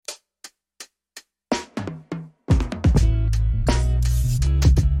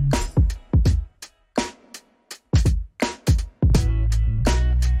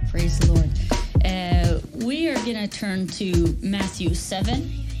turn to Matthew 7.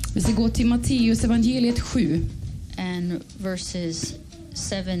 Vi ska gå till Matteus evangeliet 7. And verses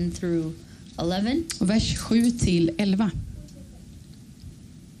 7 through 11. Och vers 7 till 11.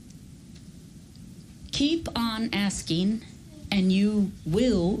 Keep on asking, and you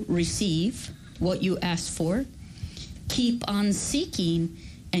will receive what you ask for. Keep on seeking,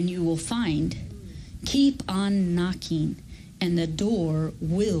 and you will find. Keep on knocking, and the door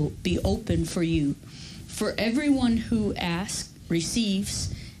will be open for you. For everyone who asks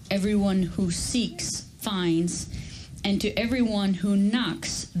receives, everyone who seeks finds, and to everyone who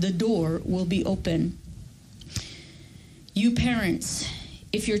knocks the door will be open. You parents,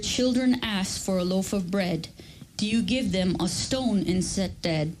 if your children ask for a loaf of bread, do you give them a stone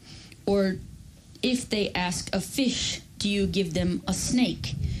instead? Or if they ask a fish, do you give them a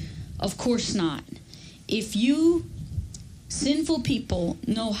snake? Of course not. If you sinful people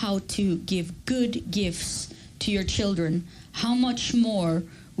know how to give good gifts to your children, how much more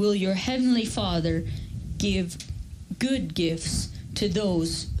will your heavenly Father give good gifts to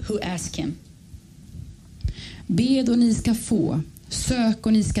those who ask him? Bed och ni ska få, sök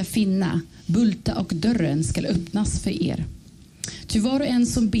och ni ska finna, bulta och dörren ska öppnas för er. Ty var och en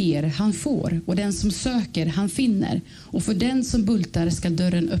som ber, han får, och den som söker, han finner, och för den som bultar ska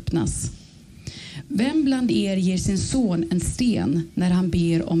dörren öppnas. Vem bland er ger sin son en sten när han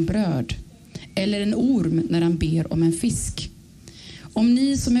ber om bröd, eller en orm när han ber om en fisk? Om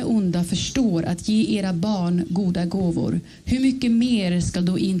ni som är onda förstår att ge era barn goda gåvor, hur mycket mer ska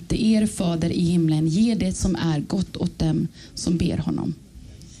då inte er fader i himlen ge det som är gott åt dem som ber honom?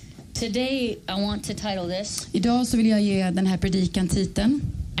 Today I want to title this Idag så vill jag ge den här predikan titeln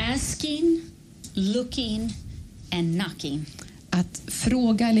Asking, Looking and Knocking. Att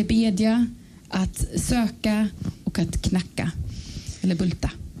fråga eller bedja, att söka och att knacka eller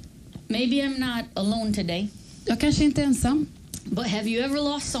bulta. Maybe I'm not alone today, Jag kanske inte är ensam, but have you ever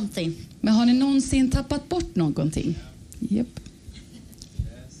lost something? men har ni någonsin tappat bort någonting? Japp.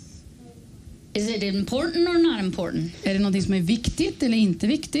 Is it important or not important? Är det någonting som är viktigt eller inte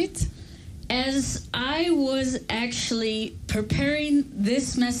viktigt? As I was actually preparing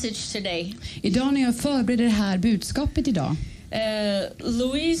this message today, Idag när jag förbereder det här budskapet idag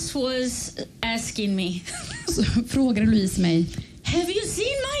Louise was asking me, så frågade Louise mig, have you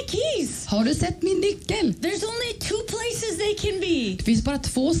seen my keys? har du sett min nyckel? There's only 2 places they can be. Det finns bara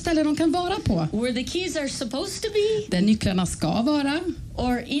 2 ställen de kan vara på. Where the keys are supposed to be, Där nycklarna ska vara,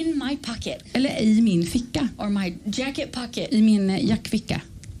 or in my pocket, eller i min ficka, or my jacket pocket. i min jackficka.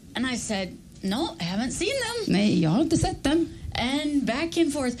 And I said, no, I haven't seen them. Nej, jag har inte sett den. And back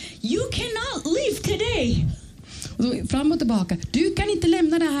and forth, you cannot leave today Och så fram och tillbaka. Du kan inte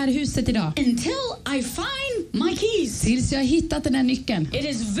lämna det här huset idag until I find my keys. tills jag har hittat den här nyckeln. It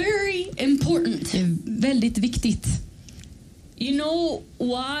is very important. Det är väldigt viktigt. You know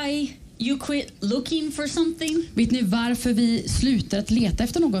why you quit looking for something? Vet ni varför vi slutar att leta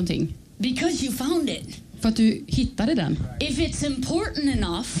efter någonting? Because you found it. För att du hittade den. If it's important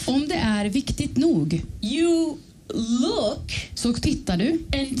enough, Om det är viktigt nog you look så tittar du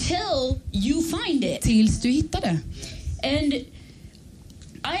until you find it. tills du hittar det. And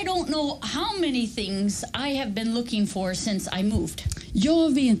I don't know how many things I have been looking for since I moved.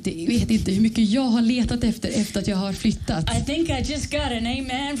 Jag vet inte hur mycket jag har letat efter att jag har flyttat. I think I just got an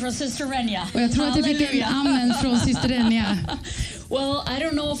amen from Sister Renya. Och jag tror att jag fick en amen från syster Renja. Well, I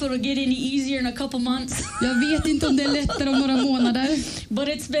don't know if it'll get any easier in a couple months. Jag vet inte om det är lättare om några månader. But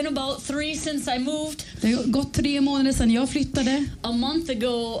it's been about 3 since I moved. Det har gått 3 månader sedan jag flyttade. A month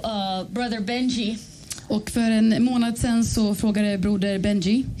ago, Brother Benji, Och för en månad sedan så frågade broder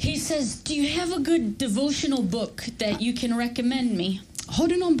Benji, he says, do you have a good devotional book that you can recommend me? har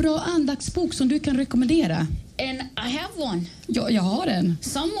du någon bra andaktsbok som du kan rekommendera? And I have one Ja, jag har den.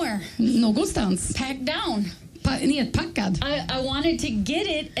 somewhere Någonstans. packed down. Nedpackad. I wanted to get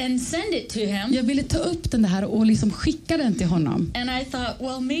it and send it to him. Jag ville ta upp den här och liksom skicka den till honom. And I thought,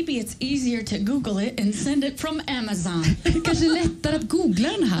 well, maybe it's easier to Google it and send it from Amazon. Kanske lättare att googla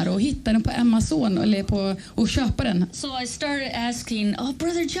den här och hitta den på Amazon eller och köpa den. So I started asking, oh,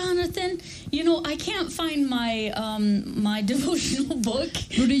 Brother Jonathan, you know, I can't find my devotional book.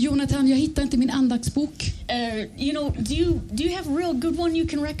 Broder Jonathan, jag hittar inte min andaktsbok. You know, do you have a real good one you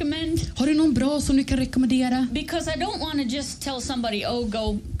can recommend? Har du någon bra som du kan rekommendera? Because I don't want to just tell somebody, oh,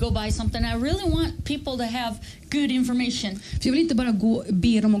 go buy something. I really want people to have good information. För jag vill inte bara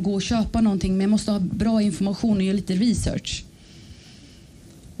be dem att gå och köpa någonting, men jag måste ha bra information och göra lite research.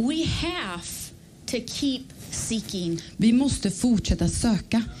 We have to keep seeking. Vi måste fortsätta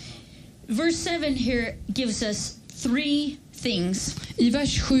söka. Verse 7 here gives us 3 things. I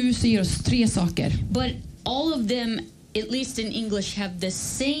vers 7 så ger oss 3 saker. But all of them, at least in English, have the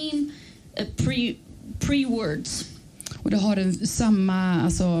same pre-words. Och det har samma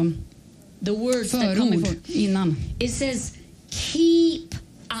alltså, The words that come förord before. innan. It says, keep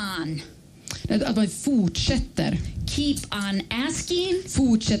on. Att man fortsätter. Keep on asking.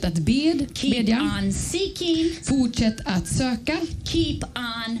 Fortsätt att Keep bedja. on seeking. Fortsätt att söka. Keep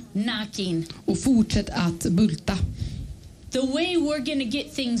on knocking. Och fortsätt att bulta. The way we're going to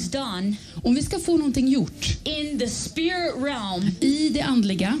get things done Om vi ska få någonting gjort in the spirit realm i det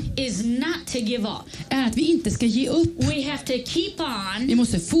andliga is not to give up. är att vi inte ska ge upp. We have to keep Vi on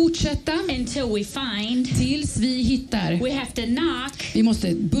måste fortsätta until we find. tills vi hittar. We have to knock Vi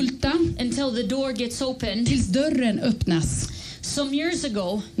måste bulta until the door gets opened. tills dörren öppnas. Some years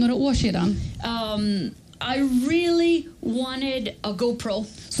ago, Några år sedan I really wanted a GoPro,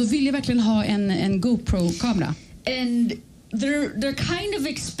 så ville jag verkligen ha en GoPro-kamera. and they're kind of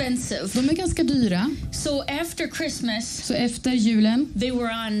expensive. De är ganska dyra. So after Christmas, Så efter julen they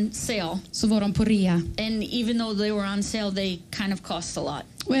were on sale, så var de på rea. and even though they were on sale, they kind of cost a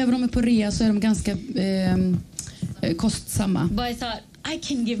lot. Och även om de är på rea så är de ganska kostsamma. But I thought, I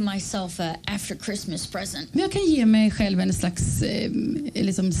can give myself a after Christmas present. Men jag kan ge mig själv en slags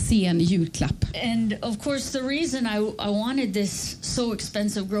liksom sen julklapp. And of course, the reason I wanted this so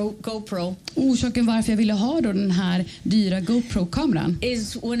expensive GoPro Orsaken varför jag ville ha då den här dyra GoPro-kameran.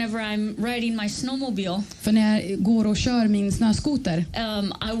 is whenever I'm riding my snowmobile, För när jag går och kör min snöskoter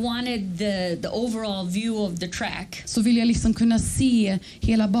I wanted the overall view of the track. så vill jag liksom kunna se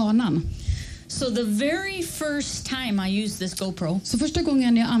hela banan. So the very first time I used this GoPro, Så första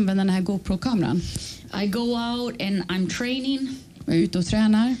gången jag använder den här GoPro-kameran, I go out and I'm training, jag är ute och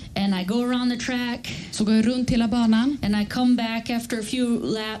tränar, and I go around the track, så går jag runt hela banan, and I come back after a few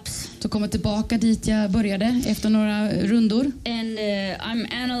laps, så kommer jag tillbaka dit jag började efter några rundor. and I'm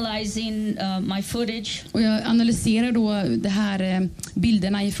analyzing my footage. Och jag analyserar då det här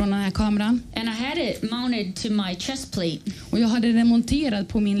bilderna ifrån den här kameran. And I had it mounted to my chest plate. Och jag hade den monterad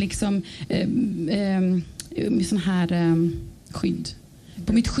på min liksom sån här skydd.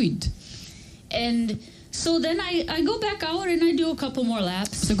 På mitt skydd. And so then I go back out and I do a couple more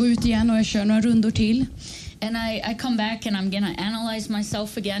laps. Så jag går ut igen och jag kör några rundor till. And I come back and I'm gonna analyze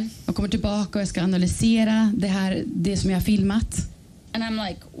myself again. Jag kommer tillbaka och jag ska analysera det som jag har filmat. And I'm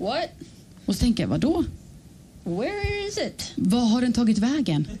like, what? Och så tänker jag, vadå? Where is it? Vad har den tagit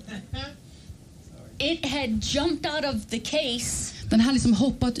vägen? It had jumped out of the case, Den har liksom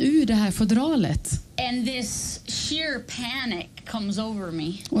hoppat ur det här fodralet. and this sheer panic comes over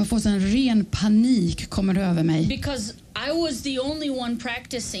me. Och jag får en ren panik kommer över mig. Because I was the only one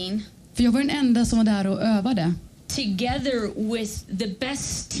practicing För jag var den enda som var där och övade. together with the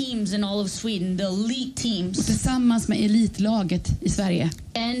best teams in all of Sweden, the elite Och teams. tillsammans med elitlaget i Sverige.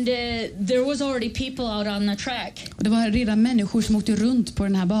 And there was already people out on the track. Och det var redan människor som åkte runt på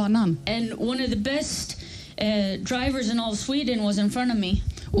den här banan. And one of the best drivers in all of Sweden was in front of me.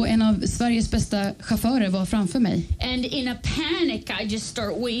 Och en av Sveriges bästa chaufförer var framför mig. And in a panic, I just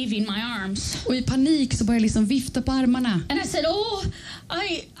start waving my arms. Och i panik så började jag liksom vifta på armarna. And I said, oh,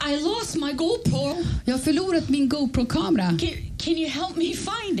 I lost my GoPro. Jag har förlorat min GoPro-kamera. Can you help me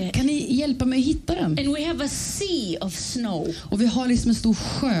find it? Kan ni hjälpa mig att hitta den? And we have a sea of snow. Och vi har liksom en stor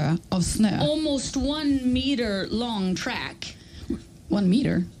sjö av snö. Almost 1 meter long track. 1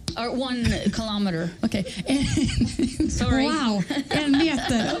 meter? Or 1 kilometer. Okej. Sorry. Wow, 1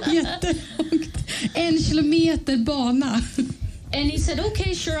 meter. Jättelångt. 1 kilometer bana. And he said,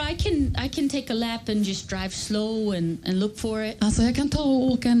 okay, sure, I can take a lap and just drive slow and look for it. Alltså jag kan ta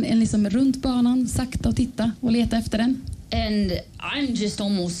och åka en liksom runt banan, sakta och titta och leta efter den. And I'm just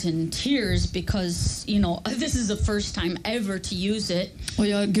almost in tears because, you know, this is the first time ever to use it. Och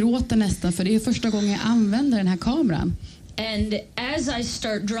jag gråter nästan för det är första gången jag använder den här kameran. And as I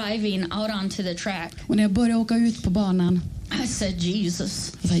start driving out onto the track, Och när jag börjar åka ut på banan, I said,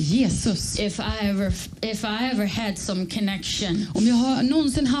 Jesus, jag sa Jesus. if I ever had some connection, Om jag har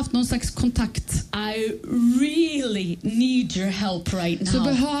någonsin haft någon slags kontakt I really need your help right så now.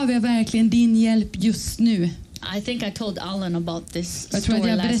 behöver jag verkligen din hjälp just nu. I think I told Alan about this Jag tror att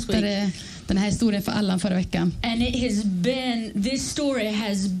story jag last week. berättade den här historien för Allan förra veckan. And this story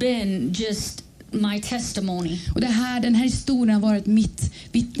has been just my testimony. Och den här historien har varit mitt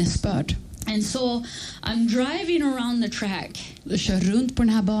vittnesbörd. And so I'm driving around the track Jag kör runt på den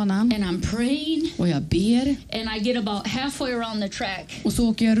här banan and I'm praying och jag ber. and I get about halfway around the track Och så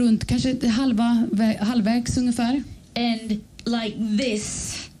åker jag runt, kanske halvvägs ungefär. and like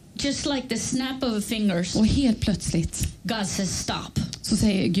this, just like the snap of a fingers, Och helt plötsligt God says stop. så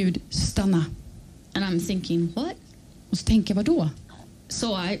säger Gud stanna. And I'm thinking, what? Och så tänker jag, vadå?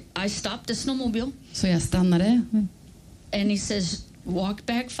 So I stopped the snowmobile, Så jag stannade, and he says, walk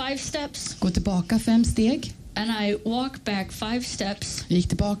back 5 steps. gå tillbaka 5 steg. And I walked back 5 steps. Jag gick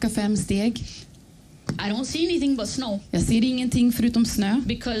tillbaka 5 steg. I don't see anything but snow. Jag ser ingenting förutom snö.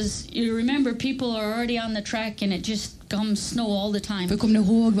 Because you remember, people are already on the track and it just comes snow all the time. För kommer ni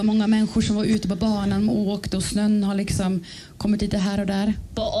ihåg vad många människor som var ute på banan och åkte och snön har liksom kommit lite här och där.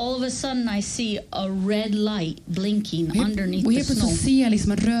 But all of a sudden I see a red light blinking underneath Och the helt snow. plötsligt ser jag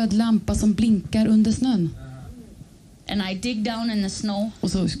liksom en röd lampa som blinkar under snön. And I dig down in the snow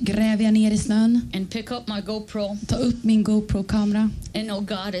Och så gräver jag ner i snön, and pick up my GoPro. tar upp min GoPro-kamera. And know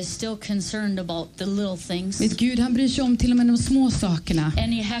God is still concerned about the little things. Vet Gud, han bryr sig om till och med de små sakerna.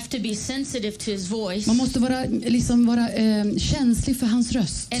 And you have to be sensitive to his voice. Man måste vara känslig för hans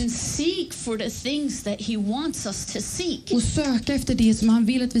röst. And seek for the things that he wants us to seek. Och söka efter det som han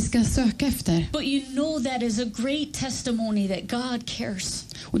vill att vi ska söka efter. But you know that is a great testimony that God cares.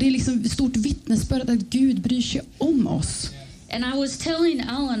 Och det är liksom ett stort vittnesbörd att Gud bryr sig om oss. And I was telling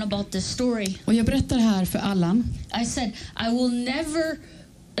Alan about this story. Och jag berättar här för Allan. I said, I will never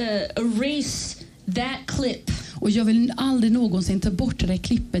erase that clip. Och jag vill aldrig någonsin ta bort det där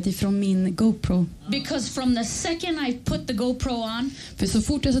klippet ifrån min GoPro. Because from the second I put the GoPro on För så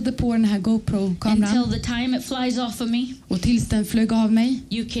fort jag sätter på den här GoPro-kameran until the time it flies off of me, och tills den flög av mig,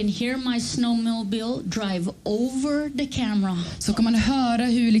 you can hear my snowmobile drive over the camera. så kan man höra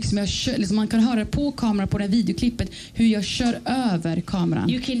hur liksom man kan höra på kameran på det här videoklippet hur jag kör över kameran.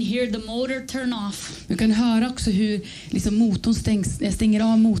 You can hear the motor turn off. Du kan höra också hur liksom motorn stängs, jag stänger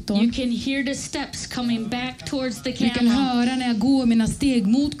av motorn. You can hear the steps coming back towards the Du kan camera. höra när jag går mina steg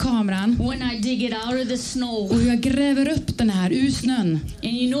mot kameran. When I dig it out of the snow. Och jag gräver upp den här ur snön.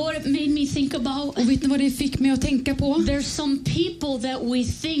 And you know what it made me think about? Och vet ni vad det fick mig att tänka på? There's some people that we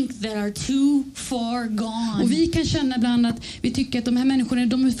think that are too far gone. Och vi kan känna ibland att vi tycker att de här människorna,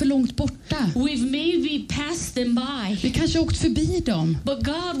 de är för långt borta. We've maybe passed them by. Vi kanske har åkt förbi dem. But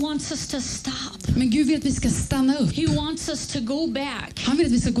God wants us to stop. Men Gud vill att vi ska stanna upp. He wants us to go back Han vill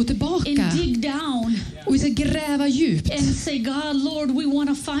att vi ska gå tillbaka. and dig down Och vi ska gräva djupt. and say, God, Lord, we want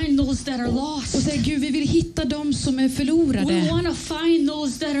to find those that are lost. Och säga, Gud, vi vill hitta dem som är We förlorade. want to find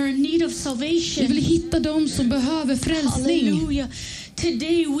those that are in need of Vi salvation. vill hitta dem som behöver frälsning. Hallelujah.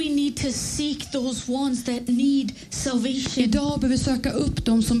 Today we need to seek those ones that need salvation. Idag behöver vi söka upp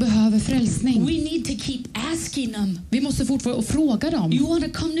dem som behöver frälsning. We need to keep asking them. Vi måste fortfarande fråga dem. You want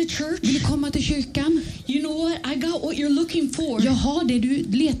to come to church? Vill du komma till kyrkan? You know what? I got what you're looking for. Jag har det du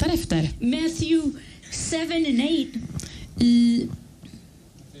letar efter. Matthew 7 and 8. I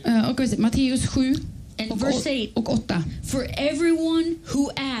Matteus 7 And verse 8. och 8. For everyone who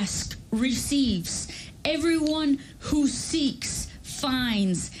asks receives. Everyone who seeks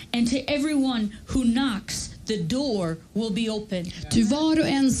finds. And to everyone who knocks the door will be open. Ty var och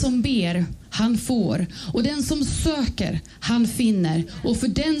en som ber, han får. Och den som söker, han finner. Och för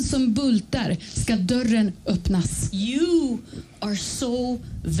den som bultar ska dörren öppnas. You are so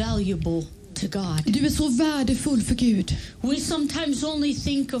valuable to God. Du är så värdefull för Gud. We sometimes only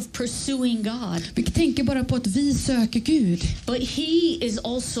think of pursuing God, Vi tänker bara på att vi söker Gud. but He is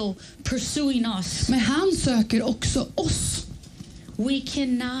also pursuing us. Men han söker också oss. We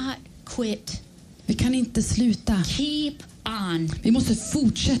cannot quit. Vi kan inte sluta. Keep on Vi måste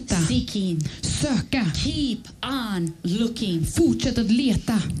fortsätta seeking. söka. Keep on looking. Fortsätta att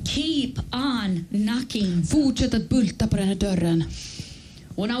leta. Keep on knocking. Fortsätta att bulta på den här dörren.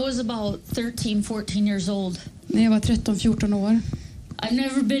 When I was about 13, 14 years old, När jag var 13-14 år. I've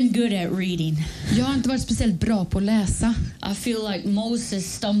never been good at reading. Jag har inte varit speciellt bra på att läsa. I feel like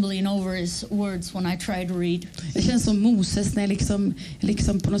Moses stumbling over his words when I try to read. Jag känns som Moses när jag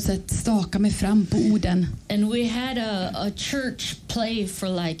liksom på något sätt stakar mig fram på orden. And we had a church play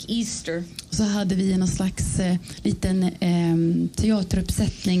for like Easter. Så hade vi en slags liten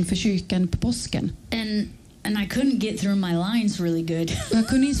teateruppsättning för kyrkan på påsken. And I couldn't get through my lines really good. Jag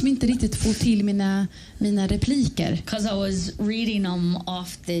kunde liksom inte riktigt få till mina repliker. Because I was reading them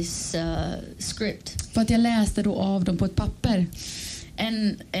off this script. För att jag läste då av dem på ett papper.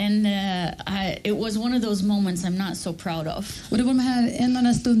 It was one of those moments I'm not so proud of. Och det var en av de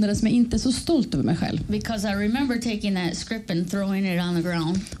här stunderna som jag inte är så stolt över mig själv. Because I remember taking that script and throwing it on the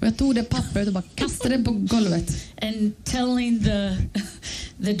ground. Och jag tog det pappret och bara kastade det på golvet. And telling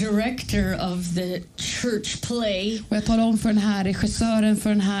the director of the church play. Och jag talade om för den här regissören för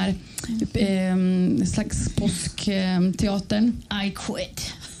den här slags påskteatern. I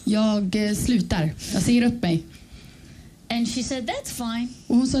quit. Jag slutar. Jag säger upp mig. And she said, that's fine.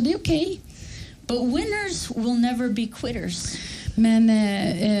 Och hon sa, det är okej. But winners will never be quitters. Men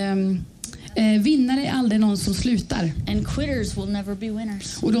Vinnare är aldrig någon som slutar. And quitters will never be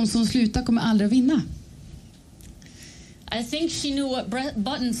winners. Och de som slutar kommer aldrig att vinna. I think she knew what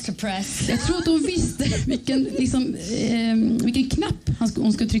buttons to press. Jag tror att hon visste vilken knapp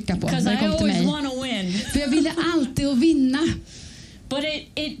hon skulle trycka på Because när det I kom till always mig. want to win. För jag ville alltid att vinna. But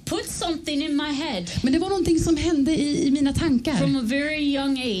it put something in my head Men det var någonting som hände i mina tankar. from a very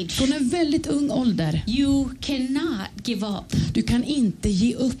young age. Från en väldigt ung ålder. You cannot give up. Du kan inte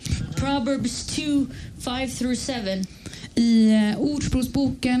ge upp. Proverbs 2, 5-7. I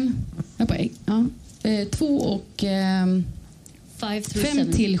Ordspråksboken 2 och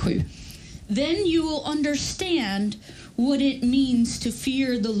 5-7. Then you will understand what it means to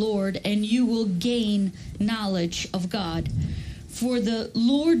fear the Lord, and you will gain knowledge of God. For the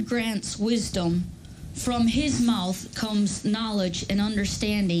Lord grants wisdom. From his mouth comes knowledge and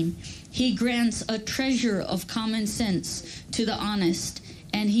understanding. He grants a treasure of common sense to the honest,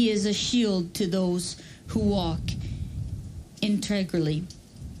 and he is a shield to those who walk integrally.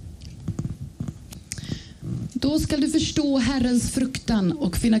 Då skall du förstå Herrens fruktan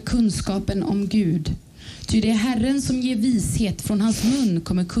och finna kunskapen om Gud. Ty det är Herren som ger vishet, från hans mun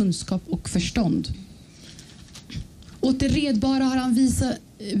kommer kunskap och förstånd. Åt det redbara har han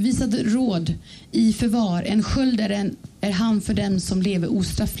visat råd i förvar. En sköldare är han för dem som lever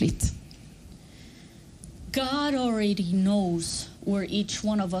ostraffligt. God already knows where each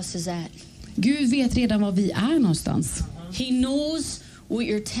one of us is at. Gud vet redan var vi är någonstans. He knows what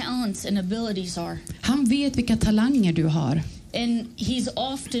your talents and abilities are. Han vet vilka talanger du har. And he's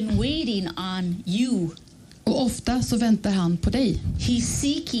often waiting on you. Och ofta så väntar han på dig. He's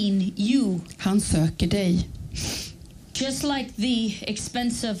seeking you. Han söker dig. Just like the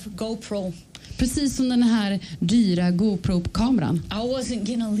expensive GoPro. Precis som den här dyra GoPro-kameran. I wasn't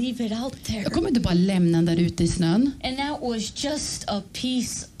gonna leave it out there. Jag kommer inte bara lämna den där ute i snön. And that was just a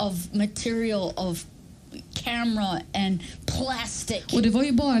piece of material of camera and plastic. Och det var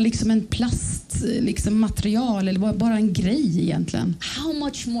ju bara liksom en material, eller bara en grej egentligen. How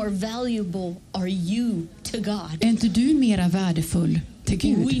much more valuable are you to God? Är inte du mera värdefull till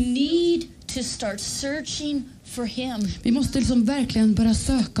Gud? We need to start searching for him. Vi måste liksom verkligen börja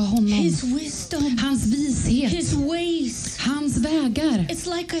söka honom. His wisdom. Hans vishet. His ways. Hans vägar.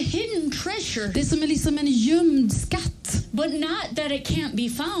 It's like a hidden treasure. Det är som liksom en gömd skatt. But not that it can't be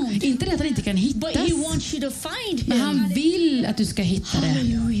found. Inte det att han inte kan But hittas. he wants you to find Men him. han vill att du ska hitta det.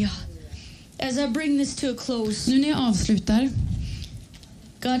 Hallelujah. As I bring this to a close, Nu när jag avslutar.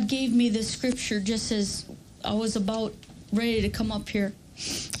 God gave me this scripture just as I was about ready to come up here.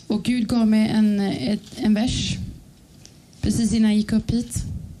 Och Gud gav mig en vers precis innan jag gick upp hit.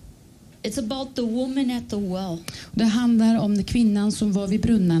 It's about the woman at the well. Det handlar om kvinnan som var vid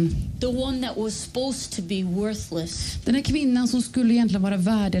brunnen. The one that was supposed to be worthless. Den här kvinnan som skulle egentligen vara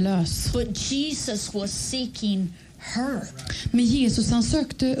värdelös. But Jesus was seeking her. Men Jesus, han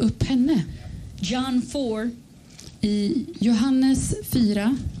sökte upp henne. John 4, I Johannes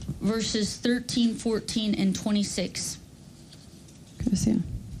 4, verses 13, 14 and 26. ska vi se.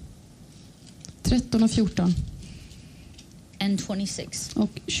 13 och 14 And 26.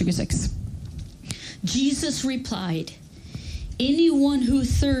 och 26. Jesus replied, "Anyone who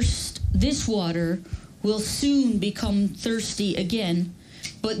thirsts this water will soon become thirsty again,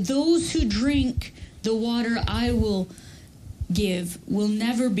 but those who drink the water I will give will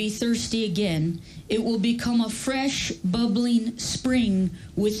never be thirsty again. It will become a fresh, bubbling spring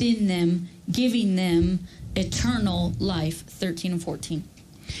within them, giving them eternal life." 13 and 14.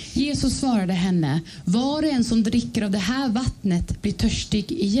 Jesus svarade henne: var och en som dricker av det här vattnet blir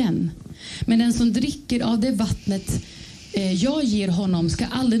törstig igen. Men den som dricker av det vattnet jag ger honom ska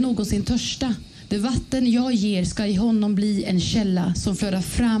aldrig någonsin törsta. Det vatten jag ger ska i honom bli en källa som flödar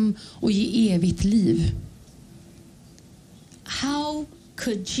fram och ger evigt liv. How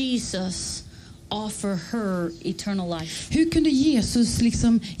could Jesus offer her eternal life? Hur kunde Jesus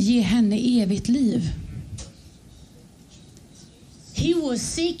liksom ge henne evigt liv? He was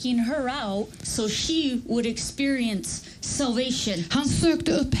seeking her out so she would experience salvation, Han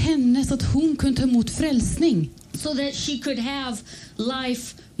sökte upp henne så att hon kunde ta emot frälsning. so that she could have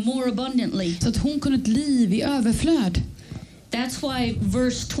life more abundantly. Så att hon kunde ett liv i överflöd. That's why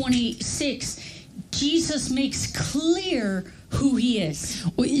verse 26, Jesus makes clear who he is.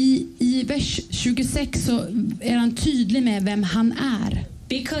 Och i vers 26 så är han tydlig med vem han är.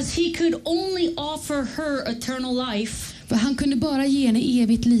 Because he could only offer her eternal life För han kunde bara ge henne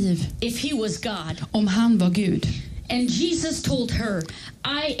evigt liv if he was God. om han var Gud. And Jesus told her,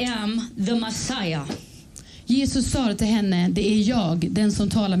 "I am the Messiah." Jesus sa till henne: det är jag, den som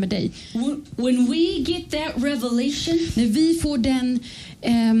talar med dig. When we get that revelation, När vi får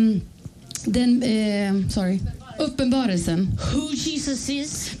uppenbarelsen. Who Jesus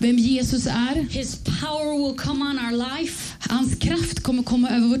is. Vem Jesus är. His power will come on our life. Hans kraft kommer komma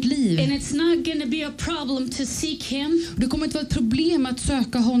över vårt liv. And it's not going to be a problem to seek him. Det kommer inte vara ett problem att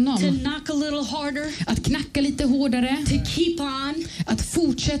söka honom. To knock a little harder. Att knacka lite hårdare. To keep on. Att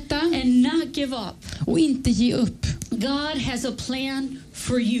fortsätta. And not give up. Och inte ge upp. God has a plan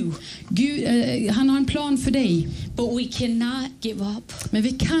for you. Gud, han har en plan för dig. But we cannot give up. Men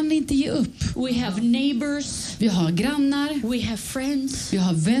vi kan inte ge upp. We have neighbors. Vi har grannar. We have friends. Vi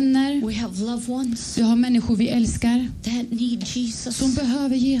har vänner. We have loved ones. Vi har människor vi älskar. That need Jesus. Som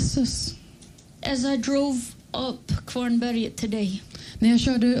behöver Jesus. As I drove up Kvarnberget today. När jag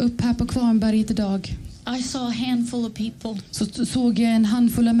körde upp här på Kvarnberget idag. I saw a handful of people. Så såg jag en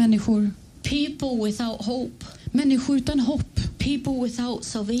handfull av människor. People without hope. Människor utan hopp. People without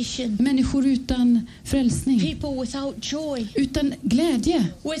salvation. Människor utan frälsning. People without joy. Utan glädje.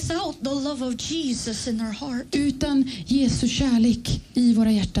 Without the love of Jesus in their heart. Utan Jesu kärlek i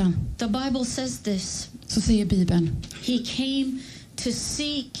våra hjärtan. The Bible says this. Så säger Bibeln. He came to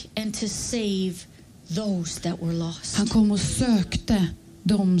seek and to save those that were lost. Han kom och sökte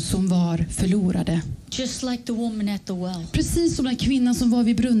de som var förlorade. Just like the woman at the well. Precis som den kvinnan som var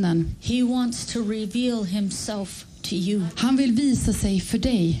vid brunnen. He wants to reveal himself to you. Han vill visa sig för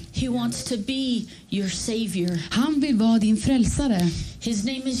dig. He wants to be your savior. Han vill vara din frälsare. His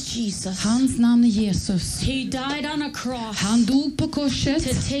name is Jesus. Hans namn är Jesus. He died on a cross. Han dog på korset.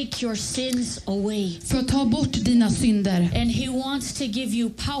 To take your sins away. För att ta bort dina synder. And he wants to give you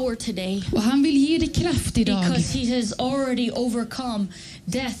power today. Och han vill ge dig kraft idag. Because he has already overcome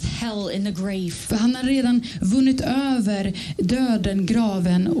death, hell in the grave. För han har redan vunnit över döden,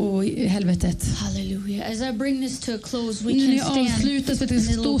 graven och helvetet. Hallelujah. As I bring this to a close, we Nu can stand avslutas för att vi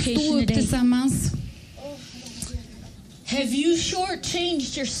ska stå upp tillsammans. Have you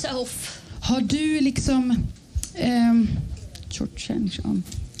shortchanged yourself? Har du liksom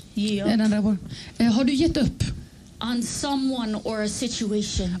har du gett upp on someone or a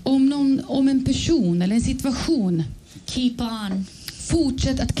situation? Om en person eller en situation? Keep on.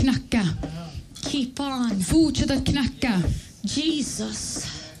 Fortsätt att knacka. Keep on. Fortsätt att knacka. Jesus.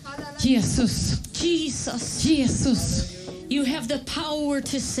 Jesus. Jesus. Jesus. You have the power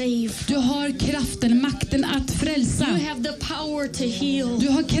to save. Du har kraften, makten att frälsa. You have the power to heal. Du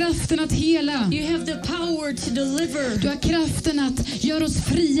har kraften att hela. You have the power to deliver. Du har kraften att göra oss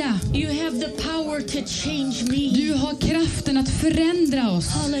fria. You have the power to change me. Du har kraften att förändra oss.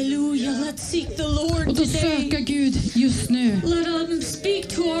 Hallelujah. Let's seek the Lord och då today. Söka Gud just nu. Let him speak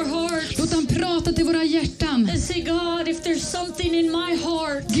to our hearts. Låt han prata till våra hjärtan. And say, God, if there's something in my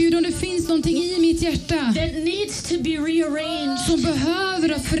heart. Gud, om det finns någonting i mitt hjärta. That needs to be rearranged. Som behöver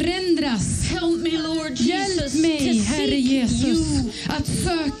att förändras. Help me, Lord Jesus. Hjälp mig, Herre Jesus, att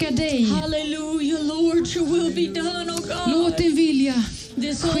söka dig. Hallelujah, Lord, your will be done, oh God. Låt din vilja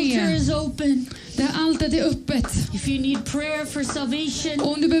This ske. altar is open. Det altaret är öppet. If you need prayer for salvation,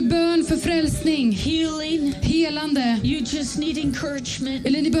 om du behöver bön för frälsning, healing, helande, you just need encouragement.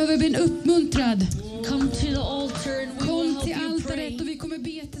 Eller ni behöver bli uppmuntrad. Come to the altar and we will help you.